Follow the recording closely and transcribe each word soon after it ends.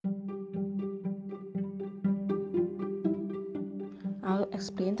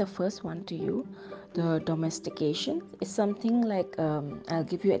explain the first one to you. The domestication is something like, I'll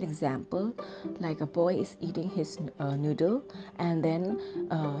give you an example. Like a boy is eating his noodle, and then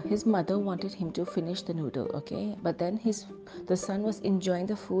his mother wanted him to finish the noodle, okay? But then the son was enjoying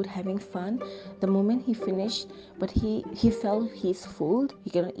the food, having fun. The moment he finished, but he felt he's full,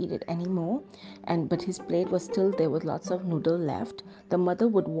 he cannot eat it anymore, and but his plate was still there with lots of noodle left. The mother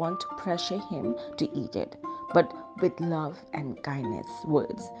would want to pressure him to eat it, but with love and kindness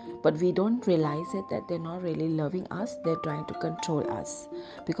words. But we don't realize it that they're not really loving us, they're trying to control us.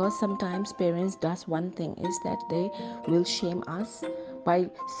 Because sometimes parents does one thing is that they will shame us by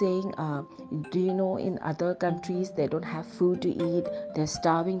saying, do you know, in other countries they don't have food to eat, they're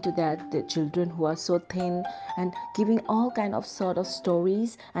starving to death, the children who are so thin, and giving all kind of sort of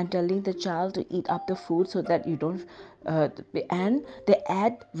stories and telling the child to eat up the food so that you don't and they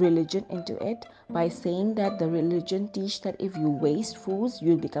add religion into it by saying that the religion teach that if you waste foods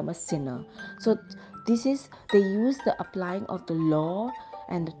you'll become a sinner. So this is, they use the applying of the law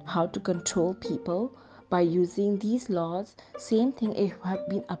and how to control people by using these laws. Same thing it have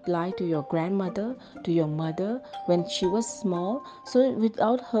been applied to your grandmother, to your mother when she was small, so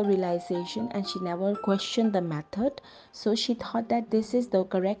without her realization, and she never questioned the method, so she thought that this is the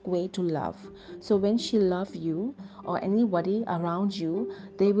correct way to love. So when she love you or anybody around you,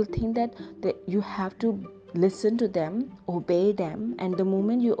 they will think that you have to listen to them, obey them, and the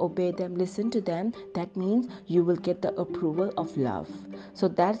moment you obey them, listen to them, that means you will get the approval of love. So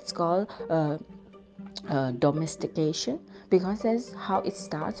that's called domestication, because that's how it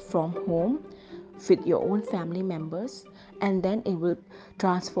starts from home with your own family members, and then it will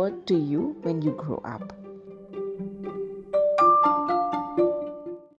transfer to you when you grow up.